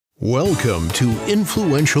Welcome to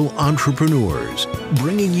Influential Entrepreneurs,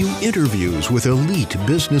 bringing you interviews with elite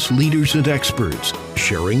business leaders and experts,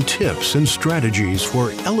 sharing tips and strategies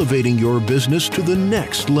for elevating your business to the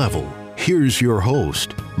next level. Here's your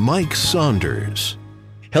host, Mike Saunders.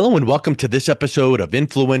 Hello and welcome to this episode of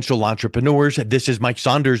Influential Entrepreneurs. This is Mike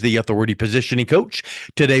Saunders, the Authority Positioning Coach.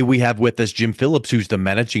 Today we have with us Jim Phillips, who's the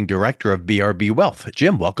Managing Director of BRB Wealth.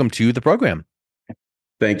 Jim, welcome to the program.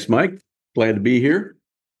 Thanks, Mike. Glad to be here.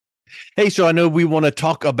 Hey, so I know we want to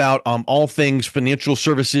talk about all things financial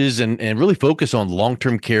services and really focus on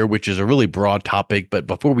long-term care, which is a really broad topic. But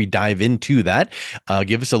before we dive into that,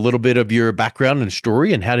 give us a little bit of your background and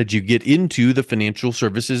story, and how did you get into the financial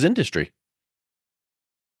services industry?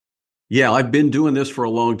 Yeah, I've been doing this for a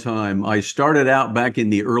long time. I started out back in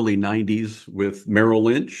the early 90s with Merrill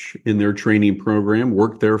Lynch in their training program,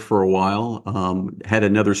 worked there for a while, had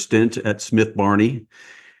another stint at Smith Barney,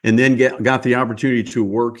 and then got the opportunity to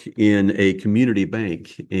work in a community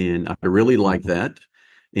bank. And I really like that.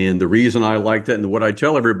 And the reason I like that, and what I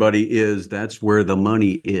tell everybody, is that's where the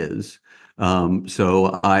money is.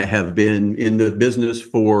 So I have been in the business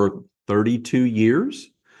for 32 years.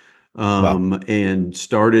 And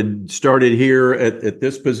started here at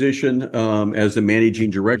this position as the managing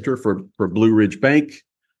director for Blue Ridge Bank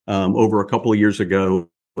over a couple of years ago.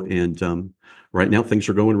 And right now things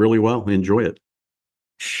are going really well. I enjoy it.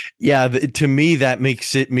 Yeah, to me, that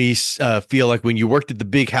makes me feel like when you worked at the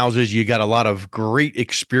big houses, you got a lot of great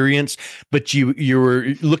experience, but you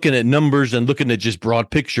were looking at numbers and looking at just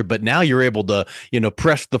broad picture. But now you're able to,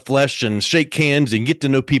 press the flesh and shake hands and get to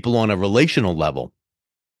know people on a relational level.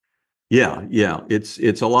 Yeah.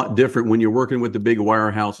 It's a lot different when you're working with the big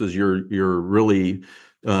wirehouses. You're really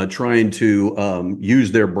trying to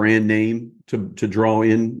use their brand name to draw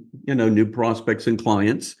in, new prospects and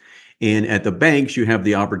clients. And at the banks, you have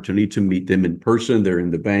the opportunity to meet them in person. They're in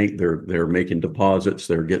the bank. They're making deposits.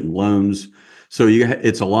 They're getting loans. So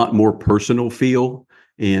it's a lot more personal feel.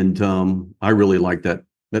 And I really like that.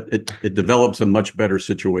 It develops a much better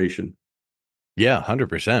situation. Yeah,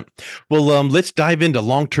 100%. Well, let's dive into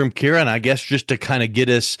long-term care. And I guess just to kind of get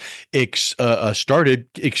us started,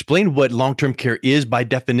 explain what long-term care is by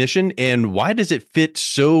definition, and why does it fit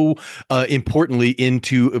so importantly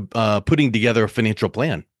into putting together a financial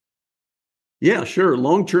plan? Yeah, sure.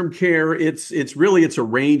 Long-term care, it's a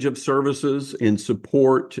range of services and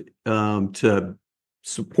support to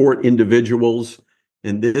support individuals.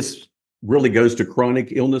 And this really goes to chronic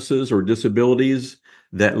illnesses or disabilities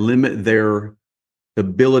that limit their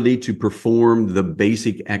ability to perform the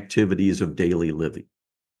basic activities of daily living.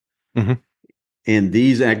 Mm-hmm. And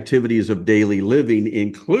these activities of daily living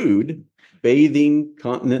include bathing,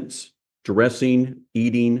 continence, dressing,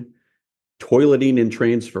 eating, toileting, and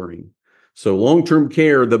transferring. So long-term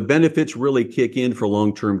care, the benefits really kick in for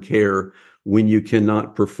long-term care when you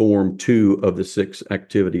cannot perform 2 of the 6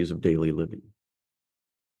 activities of daily living.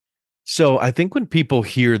 So I think when people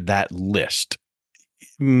hear that list,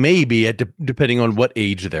 maybe depending on what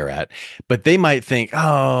age they're at, but they might think,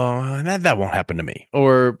 oh, that won't happen to me,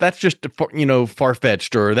 or that's just,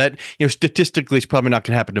 far-fetched, or that, statistically it's probably not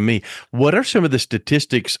going to happen to me. What are some of the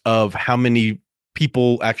statistics of how many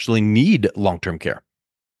people actually need long-term care?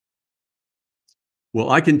 Well,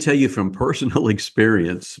 I can tell you from personal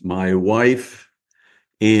experience, my wife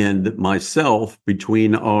and myself,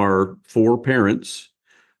 between our 4 parents,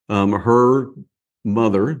 her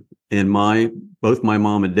mother and both my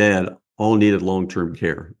mom and dad all needed long-term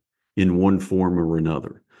care in one form or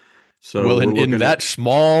another. So well, in that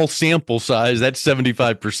small sample size, that's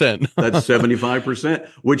 75%. That's 75%,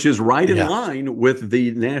 which is right in line with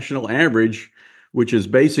the national average, which is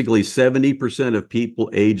basically 70% of people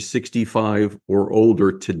age 65 or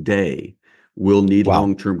older today will need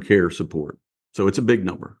long-term care support. So it's a big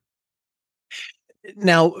number.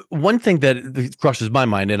 Now, one thing that crosses my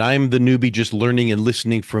mind, and I'm the newbie just learning and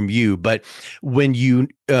listening from you, but when you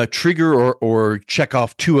trigger or check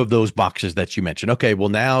off 2 of those boxes that you mentioned, okay, well,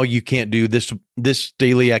 now you can't do this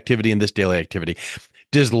daily activity and this daily activity.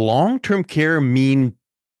 Does long-term care mean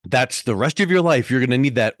that's the rest of your life you're going to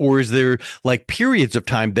need that? Or is there like periods of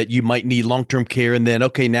time that you might need long-term care, and then,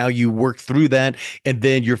 okay, now you work through that and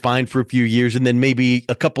then you're fine for a few years, and then maybe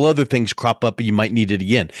a couple other things crop up and you might need it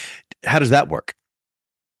again? How does that work?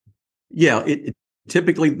 Yeah,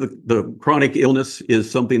 typically the chronic illness is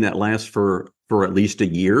something that lasts for at least a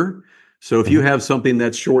year. So if you have something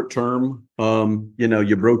that's short term,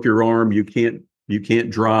 you broke your arm, you can't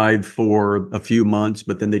drive for a few months,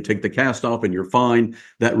 but then they take the cast off and you're fine.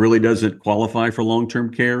 That really doesn't qualify for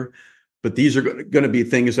long-term care. But these are going to be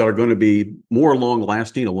things that are going to be more long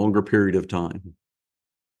lasting, a longer period of time.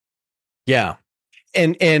 Yeah.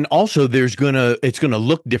 And also it's gonna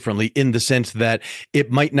look differently in the sense that it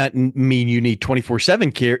might not mean you need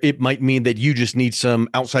 24/7 care. It might mean that you just need some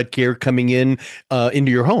outside care coming in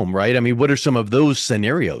into your home, right? I mean, what are some of those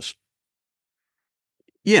scenarios?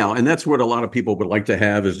 Yeah, and that's what a lot of people would like to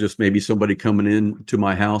have, is just maybe somebody coming in to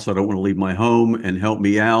my house. I don't want to leave my home, and help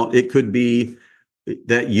me out. It could be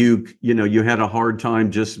that you had a hard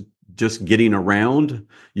time just getting around.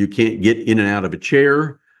 You can't get in and out of a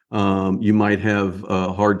chair. You might have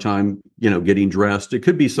a hard time, getting dressed. It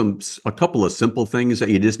could be a couple of simple things that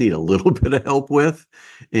you just need a little bit of help with,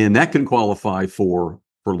 and that can qualify for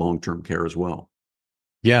long-term care as well.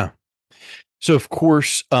 Yeah. So of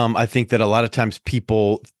course, I think that a lot of times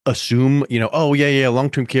people assume, oh yeah,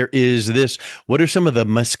 long-term care is this. What are some of the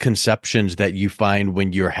misconceptions that you find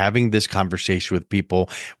when you're having this conversation with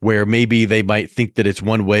people, where maybe they might think that it's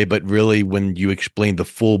one way, but really when you explain the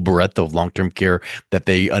full breadth of long-term care, that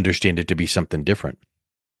they understand it to be something different?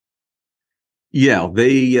 Yeah,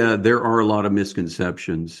 there are a lot of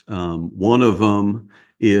misconceptions. One of them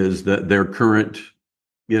is that their current,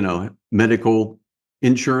 medical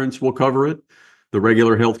insurance will cover it. The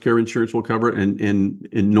regular healthcare insurance will cover it, and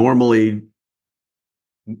normally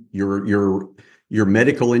your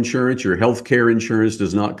medical insurance, your healthcare insurance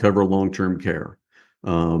does not cover long-term care.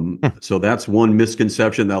 So that's one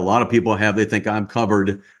misconception that a lot of people have. They think I'm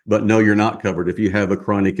covered, but no, you're not covered. If you have a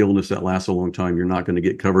chronic illness that lasts a long time, you're not going to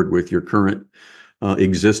get covered with your current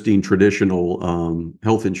existing traditional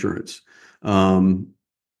health insurance.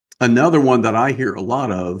 Another one that I hear a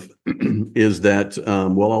lot of is that,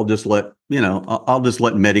 well, I'll just let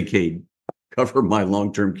Medicaid cover my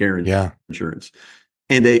long-term care Yeah. insurance,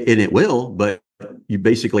 and it will, but you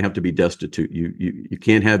basically have to be destitute. You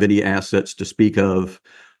can't have any assets to speak of,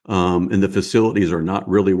 and the facilities are not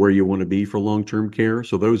really where you want to be for long-term care.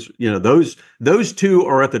 So those two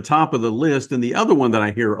are at the top of the list. And the other one that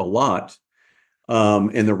I hear a lot,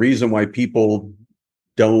 and the reason why people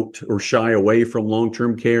don't or shy away from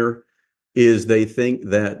long-term care, is they think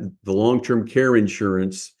that the long-term care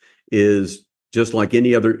insurance is just like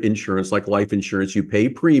any other insurance, like life insurance. You pay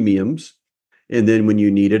premiums, and then when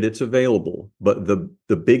you need it, it's available. But the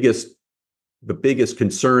biggest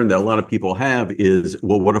concern that a lot of people have is,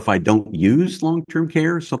 well, what if I don't use long-term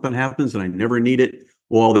care? Something happens and I never need it.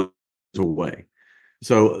 Well, all goes away.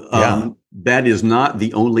 So that is not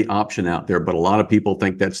the only option out there, but a lot of people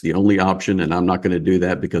think that's the only option, and I'm not going to do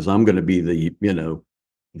that because I'm going to be the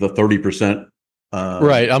 30%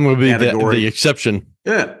 Right. I'm going to be the exception.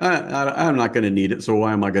 Yeah, I'm not going to need it, so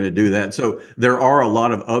why am I going to do that? So there are a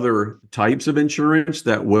lot of other types of insurance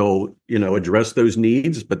that will, address those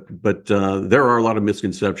needs, but there are a lot of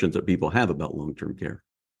misconceptions that people have about long-term care.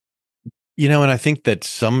 And I think that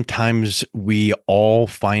sometimes we all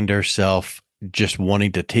find ourselves just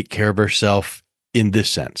wanting to take care of ourselves in this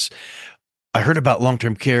sense. I heard about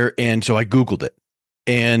long-term care, and so I Googled it.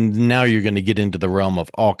 And now you're going to get into the realm of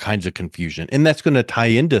all kinds of confusion. And that's going to tie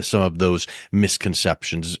into some of those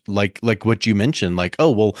misconceptions, like what you mentioned, like, oh,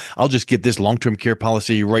 well, I'll just get this long-term care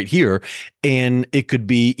policy right here. And it could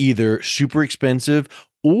be either super expensive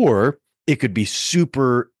or it could be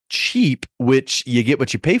super cheap, which you get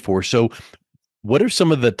what you pay for. So what are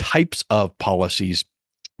some of the types of policies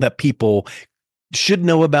that people should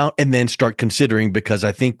know about and then start considering? Because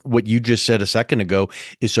I think what you just said a second ago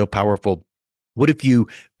is so powerful. What if you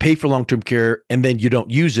pay for long-term care and then you don't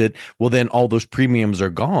use it? Well, then all those premiums are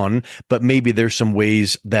gone, but maybe there's some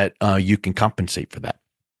ways that you can compensate for that.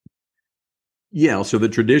 Yeah, so the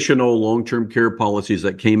traditional long-term care policies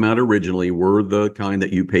that came out originally were the kind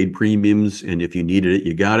that you paid premiums, and if you needed it,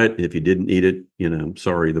 you got it. If you didn't need it,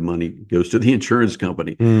 sorry, the money goes to the insurance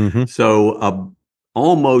company. Mm-hmm. So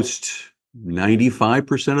almost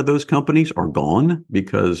 95% of those companies are gone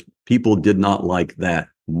because people did not like that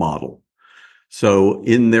model. So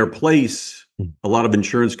in their place, a lot of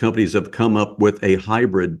insurance companies have come up with a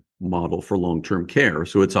hybrid model for long-term care.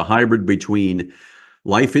 So it's a hybrid between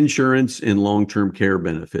life insurance and long-term care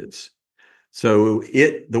benefits. So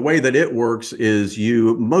the way that it works is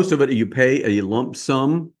most of it, you pay a lump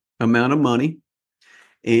sum amount of money,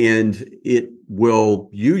 and it will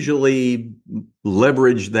usually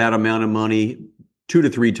leverage that amount of money 2 to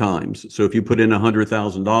 3 times. So if you put in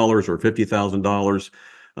 $100,000 or $50,000,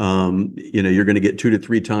 you're going to get 2 to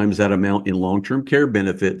 3 times that amount in long-term care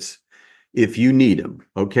benefits if you need them.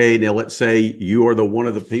 Okay. Now let's say you are one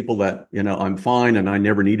of the people that, I'm fine and I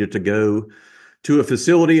never needed to go to a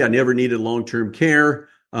facility. I never needed long-term care.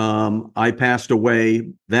 I passed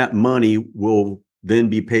away. That money will then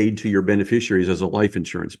be paid to your beneficiaries as a life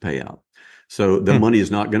insurance payout. So the money is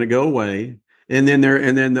not going to go away. And then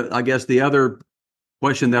I guess the other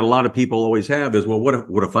question that a lot of people always have is, well,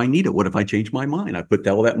 what if I need it? What if I change my mind? I put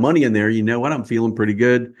all that money in there. You know what? I'm feeling pretty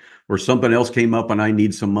good, or something else came up and I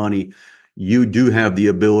need some money. You do have the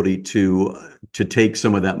ability to take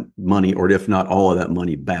some of that money, or if not all of that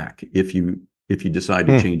money, back if you decide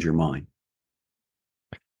to change your mind.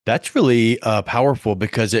 That's really powerful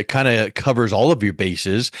because it kind of covers all of your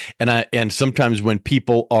bases. And sometimes when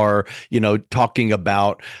people are, talking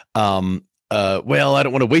about, well, I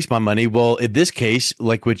don't want to waste my money. Well, in this case,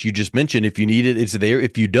 like what you just mentioned, if you need it, it's there.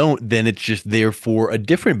 If you don't, then it's just there for a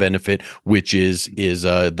different benefit, which is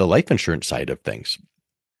the life insurance side of things.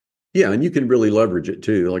 Yeah, and you can really leverage it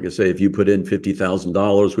too. Like I say, if you put in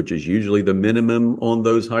 $50,000, which is usually the minimum on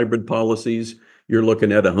those hybrid policies, you're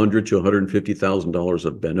looking at $100,000 to $150,000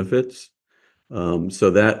 of benefits. So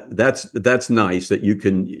that's nice that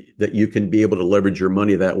you can be able to leverage your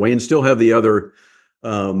money that way and still have the other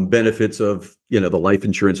benefits of the life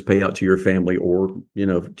insurance payout to your family, or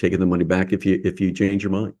taking the money back if you change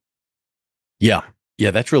your mind. Yeah. Yeah,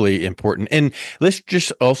 that's really important. And let's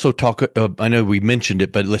just also talk, I know we mentioned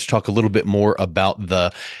it, but let's talk a little bit more about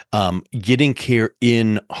the getting care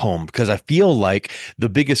in home, because I feel like the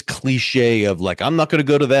biggest cliche of like, I'm not going to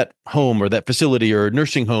go to that home or that facility or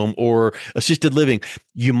nursing home or assisted living.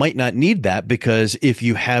 You might not need that, because if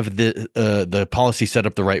you have the policy set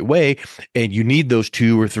up the right way and you need those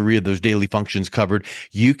 2 or 3 of those daily functions covered,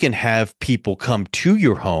 you can have people come to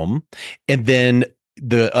your home. And then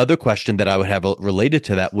the other question that I would have related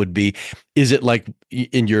to that would be, is it like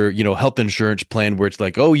in your, health insurance plan where it's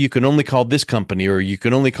like, oh, you can only call this company or you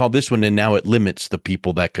can only call this one, and now it limits the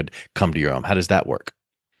people that could come to your home? How does that work?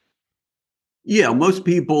 Yeah, most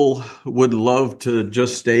people would love to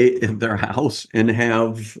just stay in their house and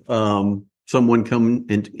have someone come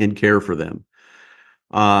and care for them.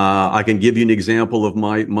 I can give you an example of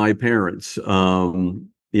my parents.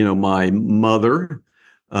 My mother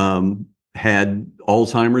had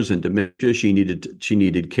Alzheimer's and dementia. She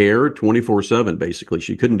needed care 24/7. Basically,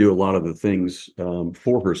 she couldn't do a lot of the things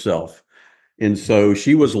for herself, and so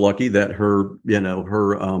she was lucky that her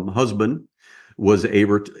husband was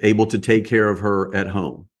able to take care of her at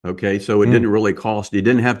home. Okay, so it didn't really cost. It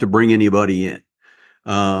didn't have to bring anybody in.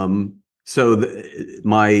 So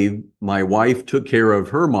my wife took care of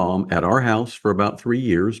her mom at our house for about 3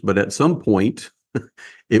 years, but at some point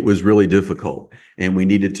it was really difficult, and we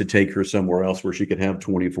needed to take her somewhere else where she could have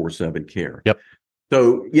 24/7 care. Yep.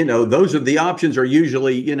 So, those are the options. Are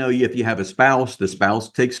usually, if you have a spouse, the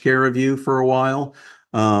spouse takes care of you for a while.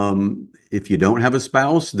 If you don't have a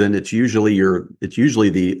spouse, then it's usually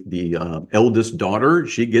the eldest daughter.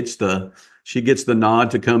 She gets the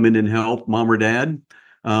nod to come in and help mom or dad.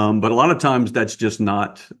 But a lot of times that's just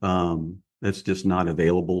not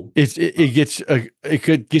available. It gets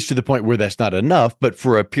to the point where that's not enough. But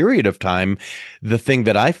for a period of time, the thing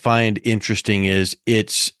that I find interesting is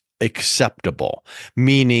it's acceptable,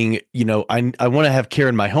 meaning, I want to have care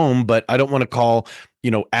in my home, but I don't want to call,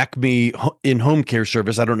 Acme in home care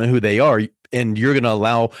service. I don't know who they are. And you're going to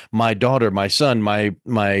allow my daughter, my son, my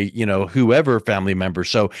whoever family member.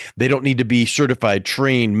 So they don't need to be certified,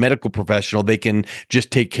 trained medical professional. They can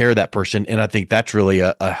just take care of that person. And I think that's really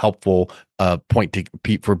a helpful point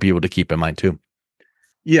for people to keep in mind too.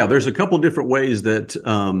 Yeah, there's a couple different ways that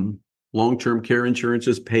long-term care insurance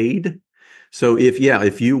is paid. So if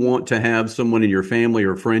you want to have someone in your family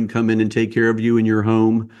or friend come in and take care of you in your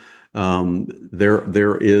home,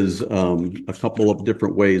 there is a couple of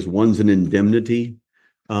different ways. One's an indemnity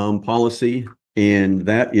policy, and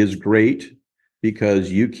that is great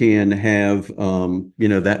because you can have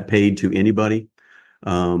that paid to anybody.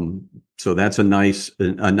 So that's a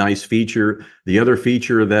nice feature. The other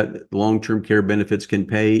feature that long-term care benefits can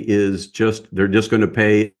pay is they're just going to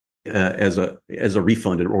pay as a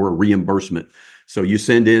refund or a reimbursement. So you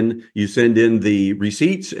send in the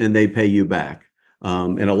receipts and they pay you back.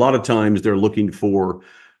 And a lot of times they're looking for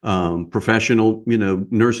professional,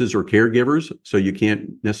 nurses or caregivers. So you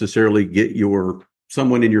can't necessarily get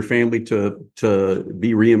someone in your family to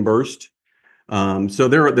be reimbursed. So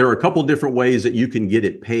there are a couple different ways that you can get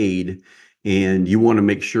it paid, and you want to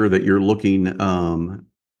make sure that you're looking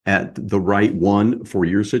at the right one for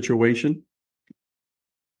your situation.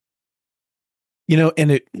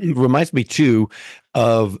 And it reminds me too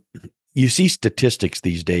of, you see statistics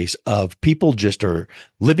these days of people just are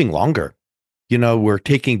living longer. We're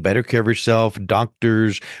taking better care of ourselves,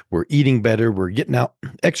 doctors, we're eating better, we're getting out,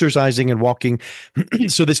 exercising and walking.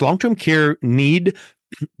 So this long-term care need,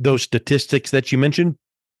 those statistics that you mentioned,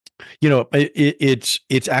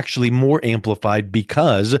 it's actually more amplified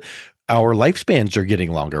because our lifespans are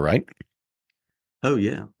getting longer, right? Oh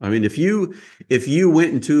yeah. I mean, if you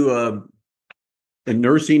went into a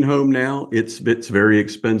nursing home now, it's very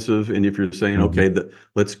expensive. And if you're saying, okay,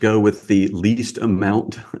 let's go with the least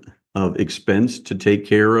amount of expense to take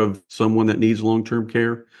care of someone that needs long-term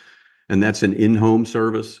care, and that's an in-home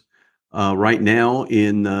service. Right now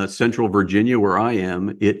in Central Virginia, where I am,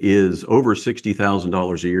 it is over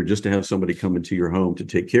 $60,000 a year just to have somebody come into your home to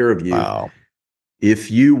take care of you. Wow.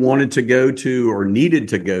 If you wanted to go to or needed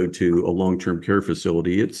to go to a long-term care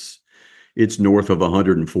facility, it's north of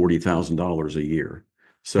 $140,000 a year.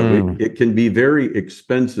 So it can be very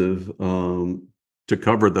expensive to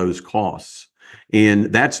cover those costs.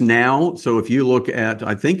 And that's now. So if you look at,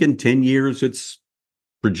 I think in 10 years, it's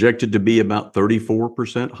projected to be about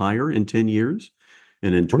 34% higher in 10 years.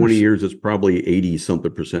 And in 20 years, it's probably 80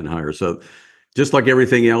 something percent higher. So just like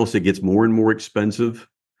everything else, it gets more and more expensive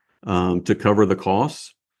to cover the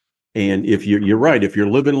costs. And if you're right, if you're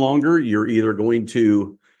living longer, you're either going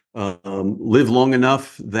to live long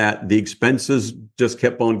enough that the expenses just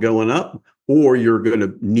kept on going up, or you're going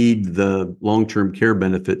to need the long-term care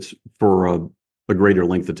benefits for a greater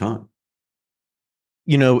length of time.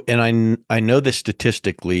 And I know that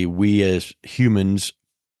statistically, we as humans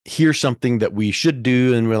hear something that we should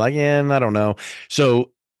do, and we're like, yeah, I don't know.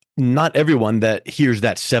 So not everyone that hears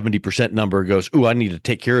that 70% number goes, "Ooh, I need to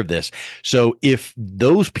take care of this." So if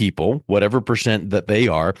those people, whatever percent that they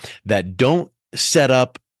are, that don't set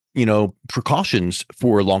up precautions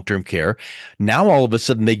for long-term care, now all of a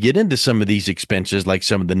sudden they get into some of these expenses, like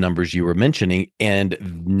some of the numbers you were mentioning, and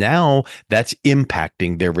now that's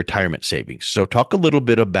impacting their retirement savings. So talk a little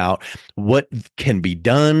bit about what can be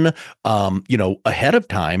done, ahead of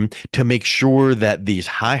time to make sure that these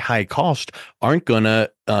high costs aren't going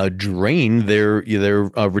to drain their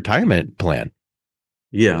retirement plan.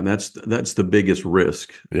 Yeah, that's the biggest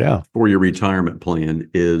risk for your retirement plan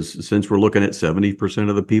is, since we're looking at 70%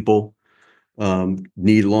 of the people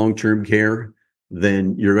need long-term care,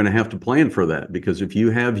 then you're going to have to plan for that. Because if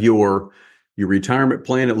you have your retirement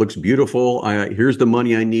plan, it looks beautiful. Here's the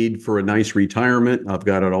money I need for a nice retirement. I've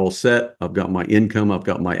got it all set. I've got my income. I've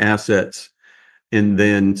got my assets. And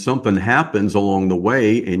then something happens along the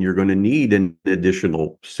way, and you're going to need an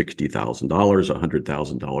additional $60,000,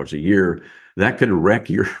 $100,000 a year. That could wreck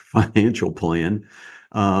your financial plan.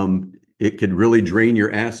 It could really drain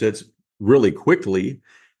your assets really quickly.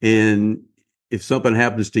 And if something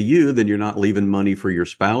happens to you, then you're not leaving money for your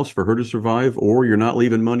spouse for her to survive, or you're not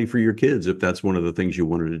leaving money for your kids if that's one of the things you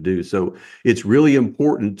wanted to do. So it's really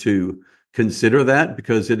important to consider that,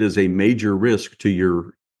 because it is a major risk to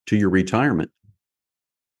your retirement.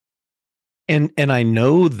 And I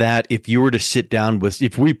know that if you were to sit down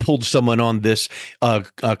if we pulled someone on this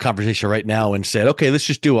conversation right now and said, okay, let's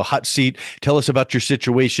just do a hot seat, tell us about your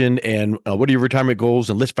situation and what are your retirement goals,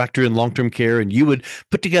 and let's factor in long-term care, and you would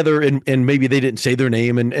put together, and maybe they didn't say their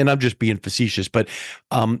name, and I'm just being facetious, but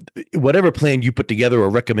whatever plan you put together or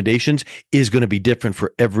recommendations is going to be different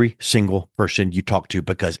for every single person you talk to,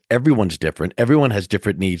 because everyone's different. Everyone has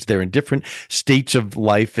different needs. They're in different states of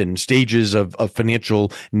life and stages of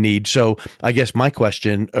financial need. So I guess my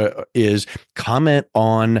question is, comment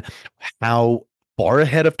on how far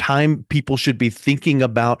ahead of time people should be thinking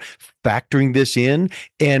about factoring this in,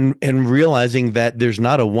 and realizing that there's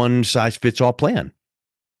not a one size fits all plan.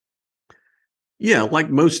 Yeah, like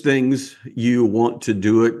most things, you want to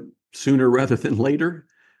do it sooner rather than later.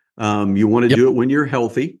 You want to do it when you're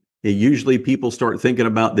healthy. And usually people start thinking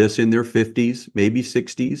about this in their 50s, maybe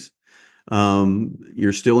 60s.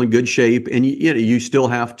 You're still in good shape, and you still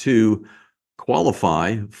have to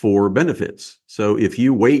qualify for benefits. So if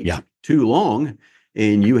you wait too long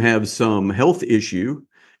and you have some health issue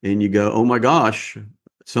and you go, oh my gosh,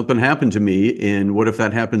 something happened to me, and what if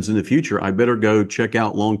that happens in the future? I better go check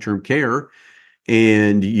out long-term care.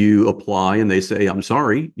 And you apply, and they say, I'm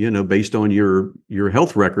sorry, based on your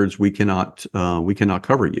health records, we cannot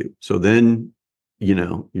cover you. So then,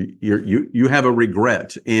 you have a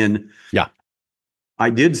regret. And I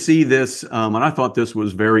did see this, and I thought this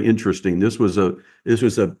was very interesting. This was a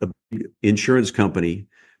insurance company.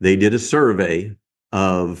 They did a survey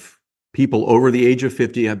of people over the age of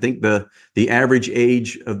 50. I think the average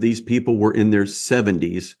age of these people were in their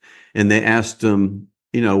 70s, and they asked them,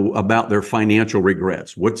 about their financial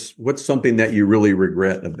regrets. What's something that you really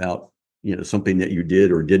regret about, something that you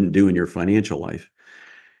did or didn't do in your financial life?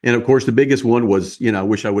 And of course, the biggest one was, I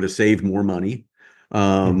wish I would have saved more money.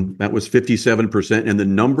 That was 57%. And the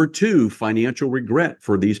number two financial regret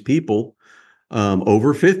for these people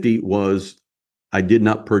over 50 was, I did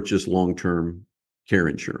not purchase long-term care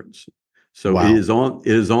insurance. So it is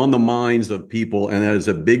on the minds of people, and that is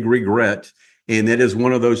a big regret. And that is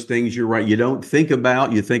one of those things, you're right, you don't think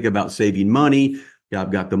about. You think about saving money,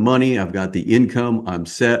 I've got the money, I've got the income, I'm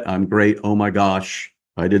set, I'm great. Oh my gosh,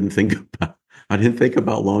 I didn't think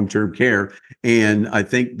about long-term care. And I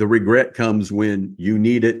think the regret comes when you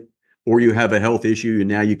need it or you have a health issue and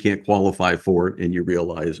now you can't qualify for it and you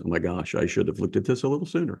realize, oh my gosh, I should have looked at this a little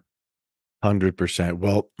sooner. 100%.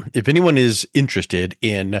 Well, if anyone is interested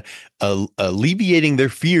in alleviating their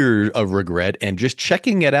fear of regret and just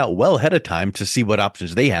checking it out well ahead of time to see what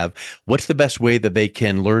options they have, what's the best way that they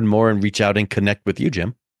can learn more and reach out and connect with you,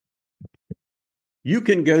 Jim? You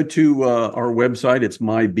can go to our website. It's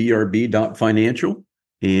mybrb.financial,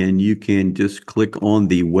 and you can just click on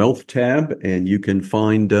the Wealth tab, and you can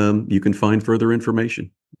find further information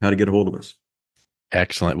how to get a hold of us.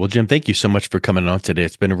 Excellent. Well, Jim, thank you so much for coming on today.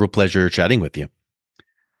 It's been a real pleasure chatting with you.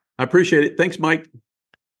 I appreciate it. Thanks, Mike.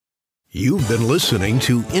 You've been listening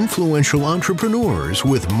to Influential Entrepreneurs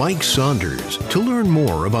with Mike Saunders. To learn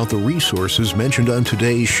more about the resources mentioned on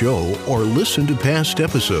today's show or listen to past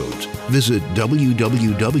episodes, visit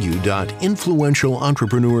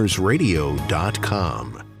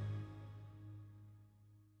www.influentialentrepreneursradio.com.